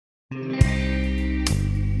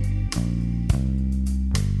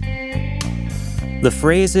The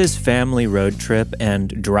phrases family road trip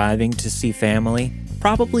and driving to see family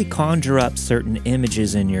probably conjure up certain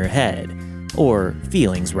images in your head, or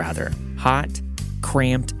feelings rather, hot,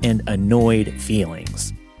 cramped, and annoyed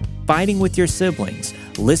feelings. Fighting with your siblings,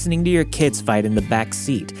 listening to your kids fight in the back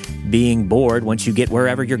seat, being bored once you get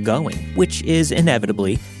wherever you're going, which is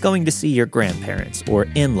inevitably going to see your grandparents or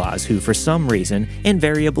in-laws who for some reason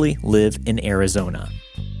invariably live in Arizona.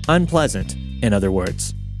 Unpleasant, in other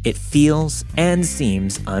words. It feels and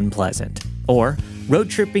seems unpleasant. Or road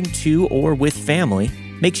tripping to or with family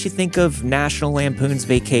makes you think of National Lampoon's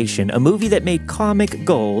Vacation, a movie that made comic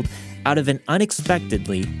gold out of an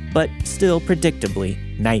unexpectedly, but still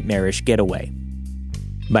predictably, nightmarish getaway.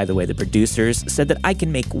 By the way, the producers said that I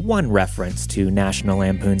can make one reference to National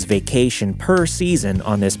Lampoon's Vacation per season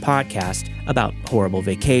on this podcast about horrible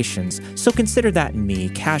vacations, so consider that me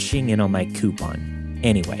cashing in on my coupon.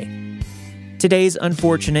 Anyway, today's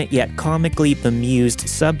unfortunate yet comically bemused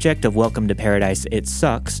subject of Welcome to Paradise It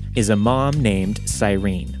Sucks is a mom named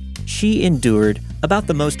Cyrene. She endured about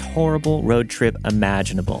the most horrible road trip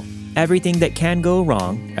imaginable. Everything that can go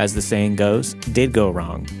wrong, as the saying goes, did go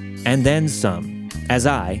wrong. And then some, as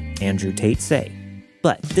I, Andrew Tate, say.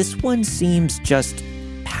 But this one seems just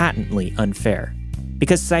patently unfair.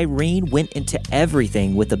 Because Cyrene went into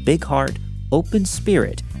everything with a big heart, open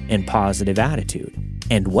spirit, and positive attitude.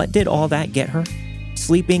 And what did all that get her?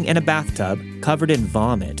 Sleeping in a bathtub covered in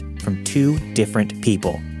vomit from 2 different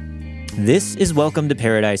people. This is Welcome to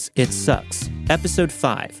Paradise It Sucks, Episode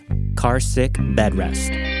 5, Carsick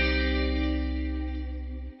Bedrest.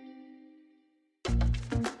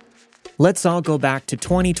 Let's all go back to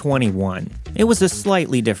 2021. It was a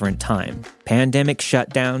slightly different time. Pandemic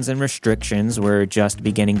shutdowns and restrictions were just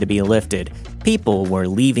beginning to be lifted. People were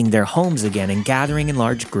leaving their homes again and gathering in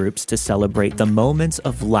large groups to celebrate the moments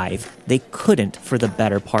of life they couldn't for the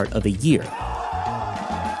better part of a year.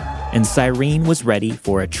 And Cyrene was ready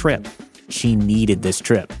for a trip. She needed this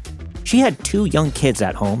trip. She had 2 young kids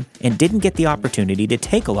at home and didn't get the opportunity to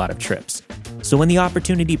take a lot of trips. So when the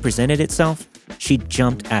opportunity presented itself, she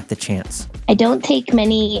jumped at the chance. I don't take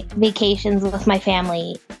many vacations with my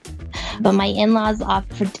family, but my in-laws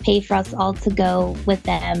offered to pay for us all to go with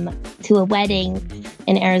them to a wedding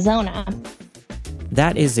in Arizona.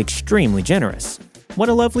 That is extremely generous. What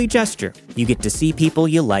a lovely gesture. You get to see people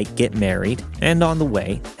you like get married, and on the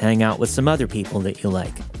way, hang out with some other people that you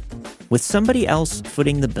like. With somebody else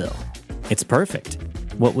footing the bill. It's perfect.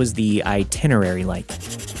 What was the itinerary like?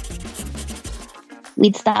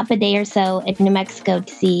 We'd stop a day or so in New Mexico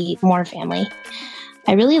to see more family.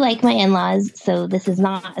 I really like my in-laws, so this is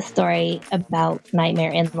not a story about nightmare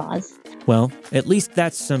in-laws. Well, at least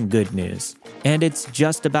that's some good news. And it's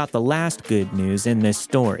just about the last good news in this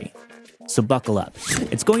story. So buckle up.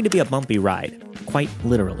 It's going to be a bumpy ride, quite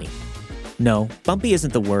literally. No, bumpy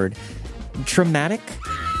isn't the word. Traumatic?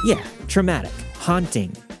 Yeah, traumatic,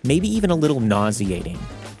 haunting, maybe even a little nauseating.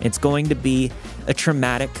 It's going to be a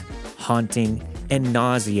traumatic, haunting, and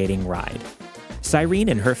nauseating ride. Cyrene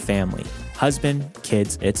and her family, husband,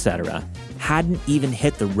 kids, etc., hadn't even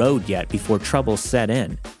hit the road yet before trouble set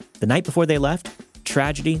in. The night before they left,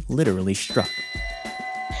 tragedy literally struck.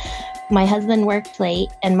 My husband worked late,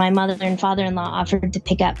 and my mother and father-in-law offered to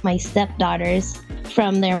pick up my stepdaughters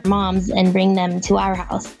from their moms and bring them to our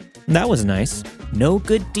house. That was nice. No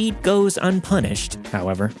good deed goes unpunished,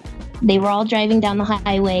 however. They were all driving down the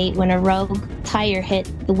highway when a rogue tire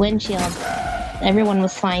hit the windshield. Everyone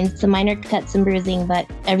was fine, some minor cuts and bruising, but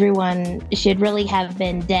everyone should really have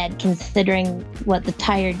been dead considering what the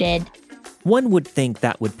tire did. One would think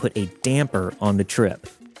that would put a damper on the trip,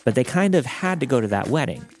 but they kind of had to go to that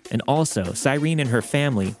wedding. And also, Cyrene and her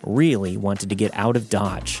family really wanted to get out of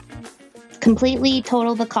Dodge. Completely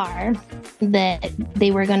total the car that they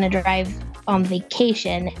were going to drive on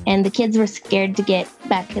vacation, and the kids were scared to get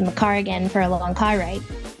back in the car again for a long car ride.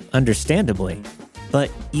 Understandably. But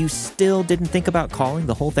you still didn't think about calling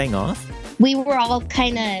the whole thing off? We were all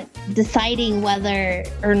kind of deciding whether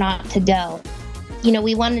or not to go. You know,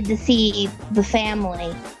 we wanted to see the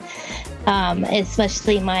family,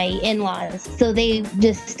 especially my in-laws. So they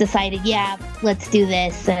just decided, yeah, let's do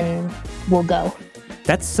this and we'll go.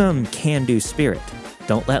 That's some can-do spirit.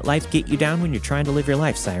 Don't let life get you down when you're trying to live your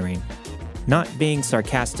life, Cyrene. Not being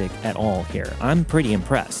sarcastic at all here. I'm pretty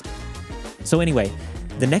impressed. So anyway,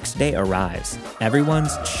 the next day arrives.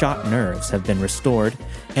 Everyone's shot nerves have been restored,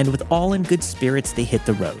 and with all in good spirits, they hit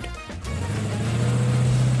the road.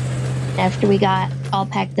 After we got all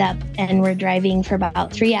packed up and were driving for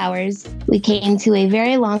about 3 hours, we came to a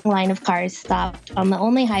very long line of cars stopped on the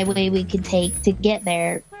only highway we could take to get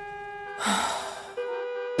there.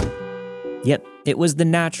 Yep, it was the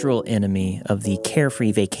natural enemy of the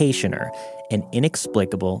carefree vacationer, an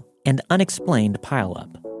inexplicable and unexplained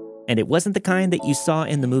pileup. And it wasn't the kind that you saw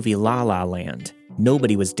in the movie La La Land.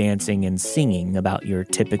 Nobody was dancing and singing about your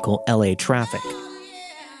typical LA traffic.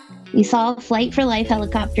 We saw a Flight for Life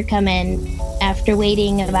helicopter come in after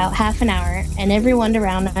waiting about half an hour, and everyone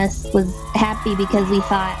around us was happy because we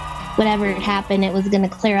thought whatever had happened, it was going to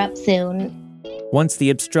clear up soon. Once the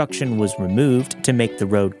obstruction was removed to make the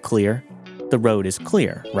road clear, the road is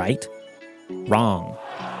clear, right? Wrong.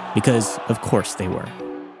 Because, of course, they were.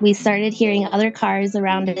 We started hearing other cars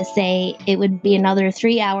around us say it would be another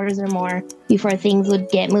 3 hours or more before things would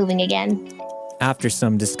get moving again. After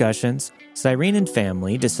some discussions, Cyrene and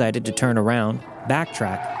family decided to turn around,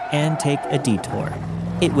 backtrack, and take a detour.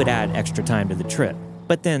 It would add extra time to the trip,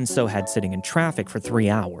 but then so had sitting in traffic for 3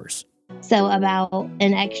 hours. So about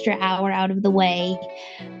an extra hour out of the way,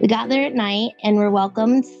 we got there at night and were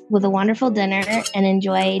welcomed with a wonderful dinner and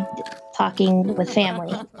enjoyed talking with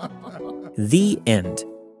family. The end.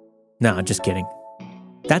 Nah, just kidding.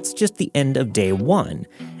 That's just the end of day one,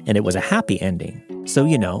 and it was a happy ending. So,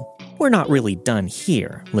 we're not really done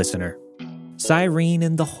here, listener. Cyrene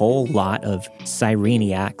and the whole lot of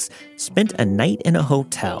Cyreniacs spent a night in a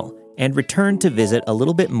hotel and returned to visit a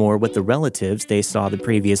little bit more with the relatives they saw the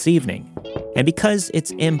previous evening. And because it's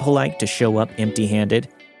impolite to show up empty-handed,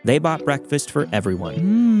 they bought breakfast for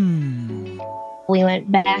everyone. We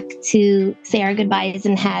went back to say our goodbyes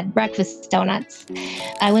and had breakfast donuts.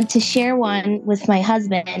 I went to share one with my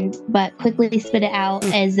husband, but quickly spit it out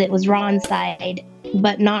as it was raw inside,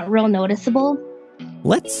 but not real noticeable.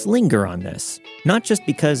 Let's linger on this, not just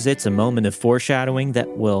because it's a moment of foreshadowing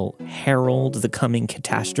that will herald the coming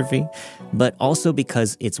catastrophe, but also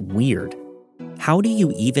because it's weird. How do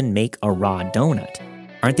you even make a raw donut?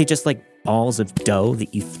 Aren't they just like balls of dough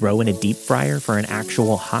that you throw in a deep fryer for an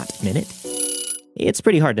actual hot minute? It's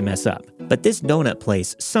pretty hard to mess up, but this donut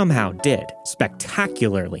place somehow did,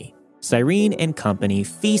 spectacularly. Cyrene and company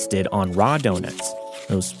feasted on raw donuts.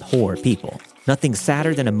 Those poor people. Nothing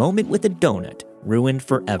sadder than a moment with a donut, ruined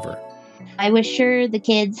forever. I was sure the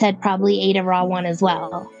kids had probably ate a raw one as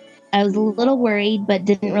well. I was a little worried, but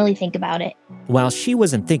didn't really think about it. While she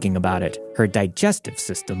wasn't thinking about it, her digestive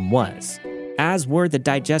system was. As were the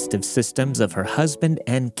digestive systems of her husband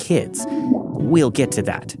and kids. We'll get to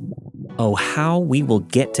that. Oh, how we will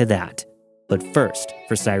get to that. But first,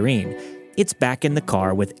 for Cyrene, it's back in the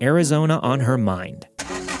car with Arizona on her mind.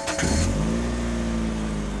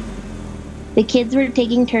 The kids were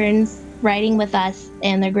taking turns riding with us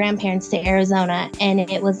and their grandparents to Arizona, and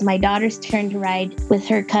it was my daughter's turn to ride with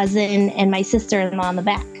her cousin and my sister-in-law on the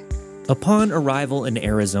back. Upon arrival in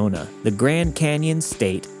Arizona, the Grand Canyon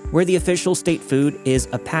state, where the official state food is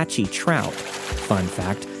Apache trout. Fun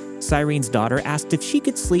fact, Cyrene's daughter asked if she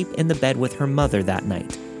could sleep in the bed with her mother that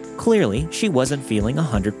night. Clearly, she wasn't feeling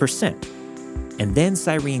 100%. And then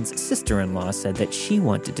Cyrene's sister-in-law said that she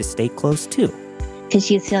wanted to stay close too. Because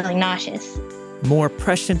she was feeling nauseous. More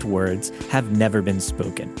prescient words have never been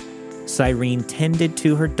spoken. Cyrene tended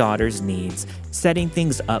to her daughter's needs, setting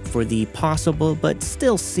things up for the possible but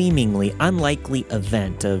still seemingly unlikely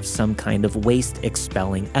event of some kind of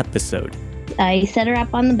waste-expelling episode. I set her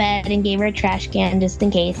up on the bed and gave her a trash can just in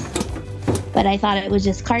case. But I thought it was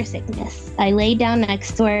just car sickness. I laid down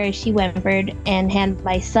next to her as she whimpered and had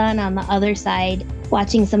my son on the other side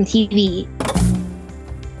watching some TV.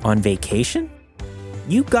 On vacation?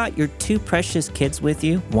 You got your two precious kids with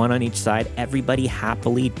you, one on each side, everybody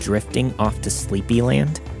happily drifting off to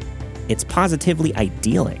Sleepyland? It's positively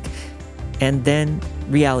idyllic. And then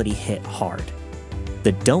reality hit hard.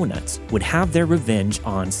 The donuts would have their revenge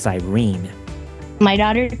on Cyrene. My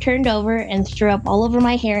daughter turned over and threw up all over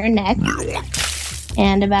my hair and neck.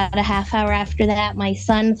 And about a half hour after that, my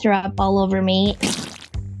son threw up all over me.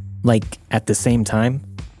 Like, at the same time?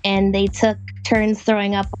 And they took turns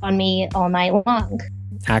throwing up on me all night long.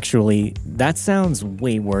 Actually, that sounds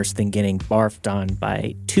way worse than getting barfed on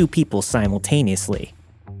by two people simultaneously.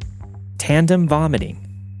 Tandem vomiting.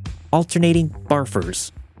 Alternating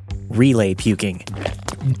barfers. Relay puking.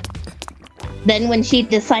 Then when she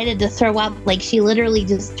decided to throw up, like she literally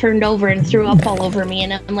just turned over and threw up all over me.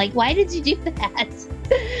 And I'm like, why did you do that?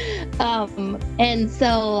 And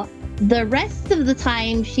so the rest of the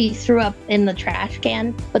time she threw up in the trash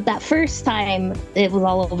can. But that first time it was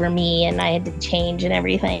all over me and I had to change and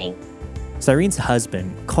everything. Cyrene's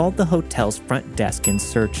husband called the hotel's front desk in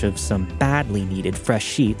search of some badly needed fresh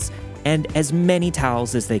sheets and as many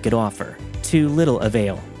towels as they could offer, to little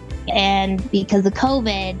avail. And because of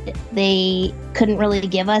COVID, they couldn't really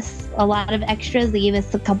give us a lot of extras. They gave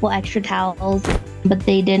us a couple extra towels, but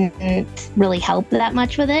they didn't really help that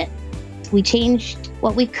much with it. We changed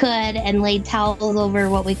what we could and laid towels over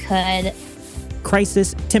what we could.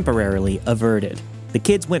 Crisis temporarily averted. The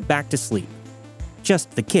kids went back to sleep.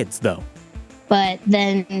 Just the kids, though. But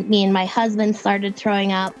then me and my husband started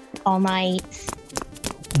throwing up all night.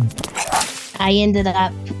 I ended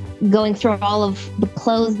up going through all of the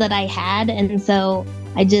clothes that I had, and so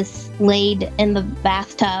I just laid in the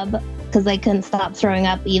bathtub because I couldn't stop throwing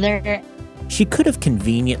up either. She could have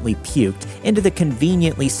conveniently puked into the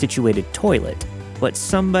conveniently situated toilet, but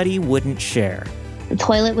somebody wouldn't share. The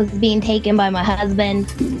toilet was being taken by my husband,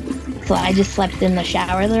 so I just slept in the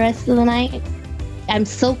shower the rest of the night. I'm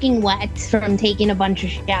soaking wet from taking a bunch of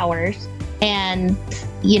showers, and,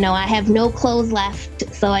 I have no clothes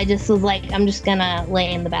left, so I just was like, I'm just gonna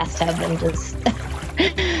lay in the bathtub and just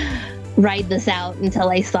ride this out until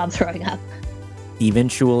I stop throwing up.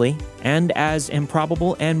 Eventually, and as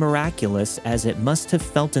improbable and miraculous as it must have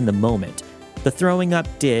felt in the moment, the throwing up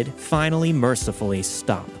did finally mercifully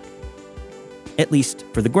stop. At least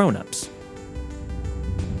for the grown-ups.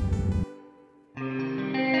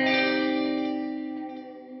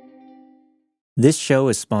 This show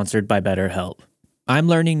is sponsored by BetterHelp. I'm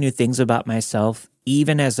learning new things about myself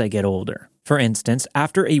even as I get older. For instance,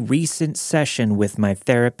 after a recent session with my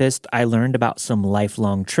therapist, I learned about some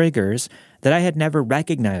lifelong triggers that I had never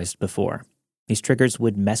recognized before. These triggers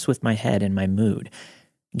would mess with my head and my mood.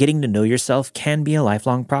 Getting to know yourself can be a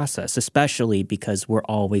lifelong process, especially because we're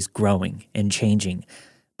always growing and changing.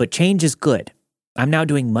 But change is good. I'm now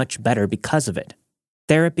doing much better because of it.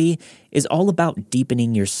 Therapy is all about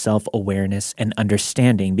deepening your self-awareness and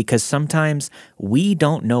understanding because sometimes we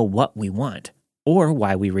don't know what we want or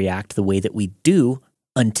why we react the way that we do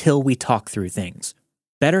until we talk through things.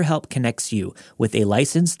 BetterHelp connects you with a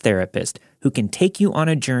licensed therapist who can take you on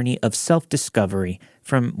a journey of self-discovery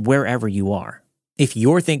from wherever you are. If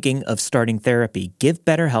you're thinking of starting therapy, give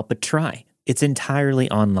BetterHelp a try. It's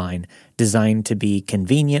entirely online, designed to be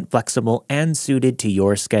convenient, flexible, and suited to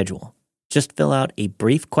your schedule. Just fill out a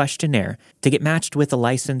brief questionnaire to get matched with a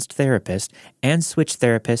licensed therapist and switch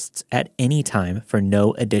therapists at any time for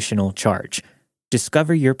no additional charge.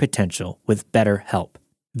 Discover your potential with BetterHelp.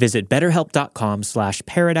 Visit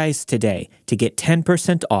BetterHelp.com/paradise today to get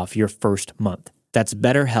 10% off your first month. That's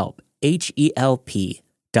BetterHelp,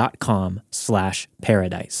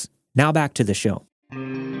 HELP.com/paradise. Now back to the show.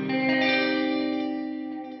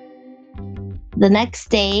 The next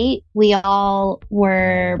day, we all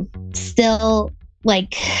were still a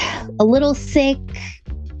little sick.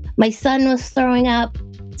 My son was throwing up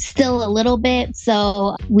still a little bit,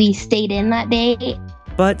 so we stayed in that day.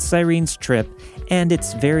 But Cyrene's trip and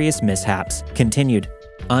its various mishaps continued,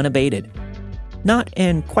 unabated. Not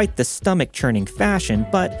in quite the stomach-churning fashion,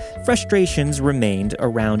 but frustrations remained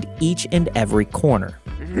around each and every corner.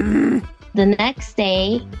 The next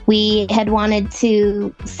day, we had wanted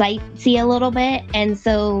to sightsee a little bit, and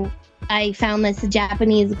so I found this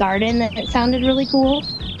Japanese garden that sounded really cool.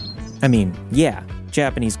 I mean, yeah,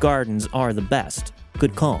 Japanese gardens are the best.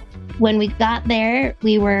 Good call. When we got there,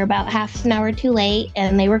 we were about half an hour too late,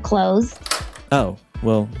 and they were closed. Oh,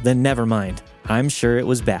 well, then never mind. I'm sure it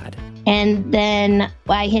was bad. And then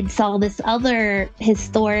I had saw this other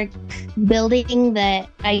historic building that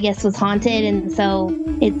I guess was haunted, and so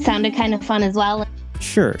it sounded kind of fun as well.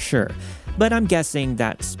 Sure. But I'm guessing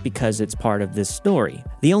that's because it's part of this story.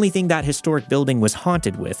 The only thing that historic building was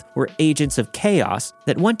haunted with were agents of chaos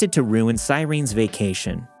that wanted to ruin Cyrene's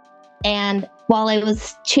vacation. And while I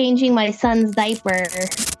was changing my son's diaper,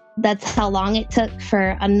 that's how long it took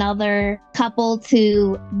for another couple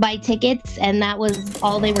to buy tickets, and that was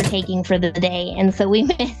all they were taking for the day. And so we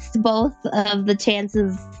missed both of the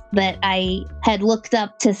chances that I had looked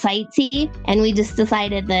up to sightsee, and we just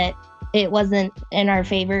decided that it wasn't in our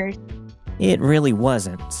favor. It really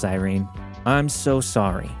wasn't, Cyrene. I'm so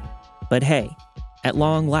sorry. But hey, at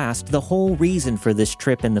long last, the whole reason for this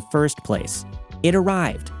trip in the first place, it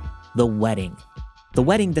arrived. The wedding. The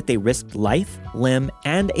wedding that they risked life, limb,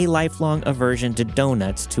 and a lifelong aversion to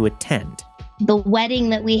donuts to attend. The wedding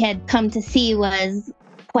that we had come to see was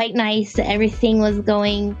quite nice. Everything was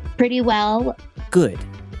going pretty well. Good.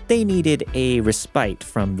 They needed a respite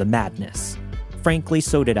from the madness. Frankly,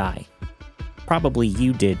 so did I. Probably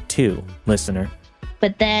you did too, listener.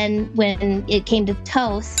 But then when it came to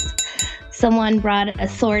toast, someone brought a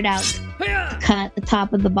sword out to cut the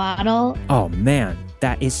top of the bottle. Oh man,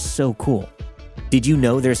 that is so cool. Did you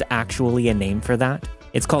know there's actually a name for that?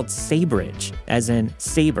 It's called saberage, as in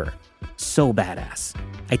saber. So badass.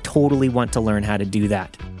 I totally want to learn how to do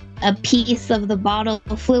that. A piece of the bottle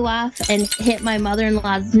flew off and hit my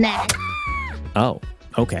mother-in-law's neck. Oh,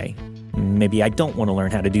 okay. Maybe I don't want to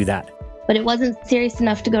learn how to do that. but it wasn't serious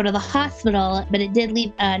enough to go to the hospital, but it did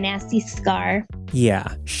leave a nasty scar.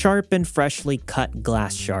 Yeah, sharp and freshly cut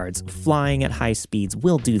glass shards flying at high speeds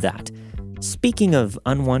will do that. Speaking of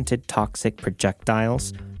unwanted toxic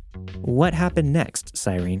projectiles, what happened next,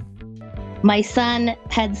 Cyrene? My son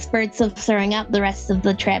had spurts of throwing up the rest of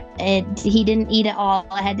the trip. He didn't eat at all.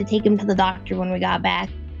 I had to take him to the doctor when we got back.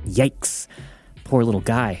 Yikes. Poor little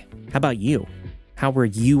guy. How about you? How were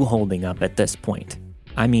you holding up at this point?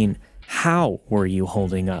 I mean, how were you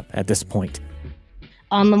holding up at this point?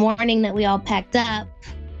 On the morning that we all packed up,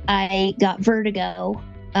 I got vertigo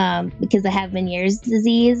because I have Meniere's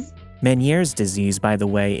disease. Meniere's disease, by the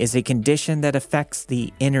way, is a condition that affects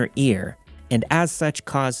the inner ear, and as such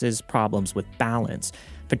causes problems with balance,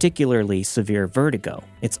 particularly severe vertigo.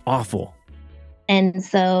 It's awful. And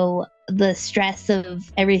so the stress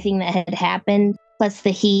of everything that had happened, plus the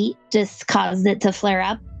heat, just caused it to flare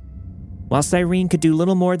up. While Cyrene could do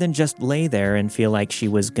little more than just lay there and feel like she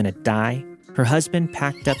was gonna die, her husband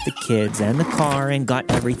packed up the kids and the car and got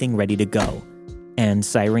everything ready to go. And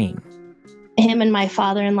Cyrene. Him and my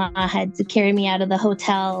father-in-law had to carry me out of the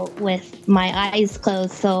hotel with my eyes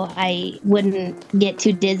closed so I wouldn't get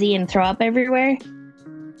too dizzy and throw up everywhere.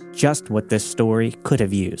 Just what this story could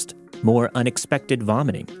have used. More unexpected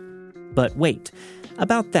vomiting. But wait,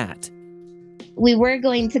 about that. We were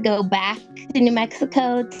going to go back to New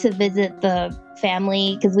Mexico to visit the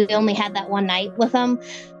family because we only had that one night with them,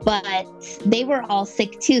 but they were all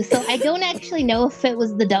sick too. So I don't actually know if it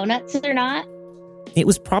was the donuts or not. It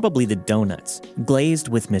was probably the donuts, glazed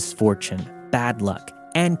with misfortune, bad luck,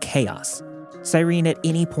 and chaos. Cyrene, at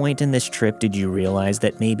any point in this trip, did you realize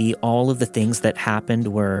that maybe all of the things that happened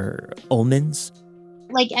were omens?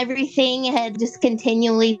 Like everything had just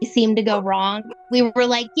continually seemed to go wrong. We were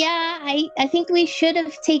like, yeah, I think we should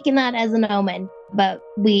have taken that as an omen. But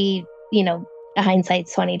we,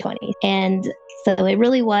 hindsight's 20/20. And so it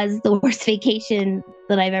really was the worst vacation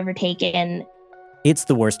that I've ever taken. It's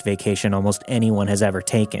the worst vacation almost anyone has ever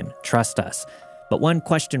taken, trust us. But one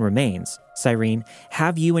question remains. Cyrene,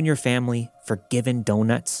 have you and your family forgiven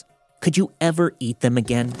donuts? Could you ever eat them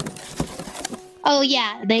again? Oh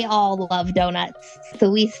yeah, they all love donuts,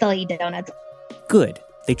 so we still eat donuts. Good.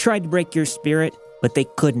 They tried to break your spirit, but they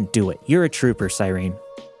couldn't do it. You're a trooper, Cyrene.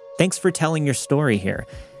 Thanks for telling your story here,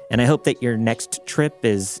 and I hope that your next trip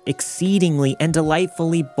is exceedingly and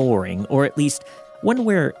delightfully boring, or at least one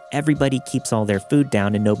where everybody keeps all their food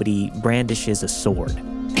down and nobody brandishes a sword.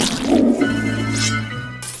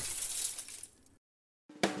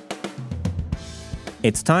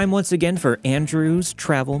 It's time once again for Andrew's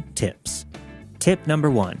travel tips. Tip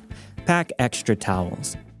number 1, pack extra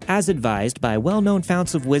towels. As advised by well-known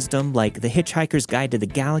founts of wisdom like The Hitchhiker's Guide to the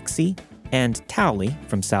Galaxy and Towley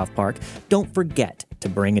from South Park, don't forget to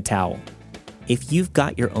bring a towel. If you've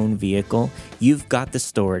got your own vehicle, you've got the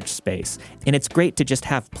storage space, and it's great to just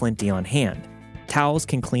have plenty on hand. Towels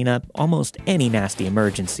can clean up almost any nasty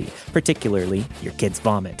emergency, particularly your kid's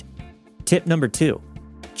vomit. Tip number 2,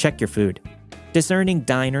 check your food. Discerning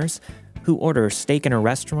diners who order steak in a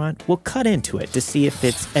restaurant will cut into it to see if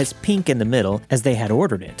it's as pink in the middle as they had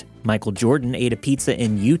ordered it. Michael Jordan ate a pizza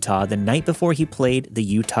in Utah the night before he played the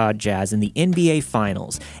Utah Jazz in the NBA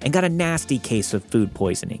Finals and got a nasty case of food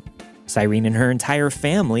poisoning. Cyrene and her entire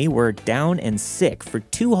family were down and sick for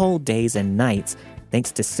 2 whole days and nights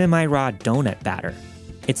thanks to semi-raw donut batter.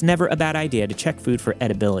 It's never a bad idea to check food for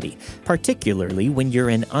edibility, particularly when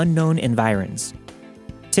you're in unknown environs.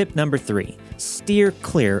 Tip number 3, steer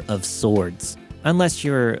clear of swords. Unless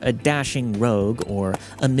you're a dashing rogue or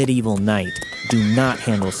a medieval knight, do not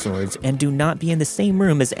handle swords and do not be in the same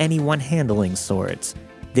room as anyone handling swords.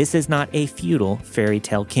 This is not a feudal fairy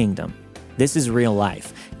tale kingdom. This is real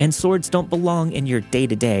life, and swords don't belong in your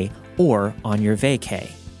day-to-day or on your vacay.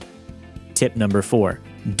 Tip number 4,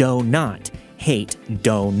 do not hate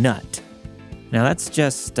donut. Now that's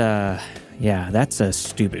just, that's a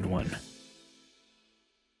stupid one.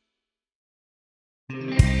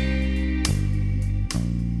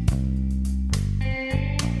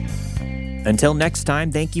 Until next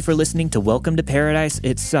time, thank you for listening to Welcome to Paradise,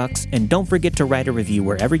 It Sucks, and don't forget to write a review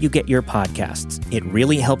wherever you get your podcasts. It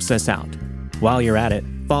really helps us out. While you're at it,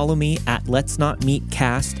 follow me at Let's Not Meet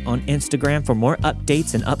Cast on Instagram for more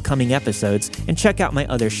updates and upcoming episodes, and check out my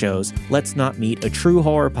other shows, Let's Not Meet, a true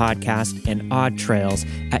horror podcast, and Odd Trails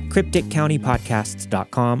at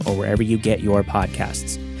crypticcountypodcasts.com or wherever you get your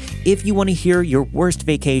podcasts. If you want to hear your worst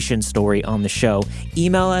vacation story on the show,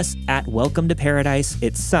 email us at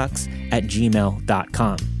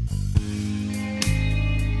welcometoparadiseitsucks@gmail.com.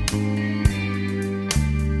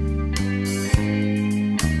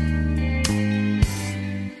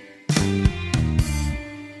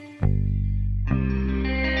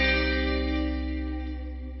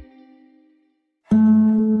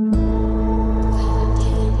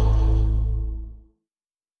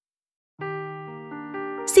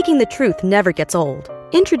 Seeking the truth never gets old.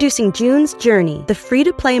 Introducing June's Journey, the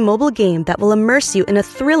free-to-play mobile game that will immerse you in a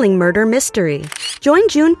thrilling murder mystery. Join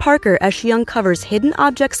June Parker as she uncovers hidden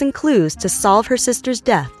objects and clues to solve her sister's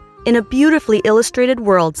death in a beautifully illustrated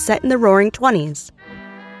world set in the Roaring '20s.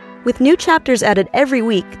 With new chapters added every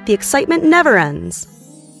week, the excitement never ends.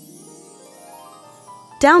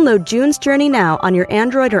 Download June's Journey now on your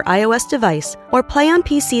Android or iOS device, or play on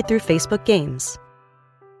PC through Facebook Games.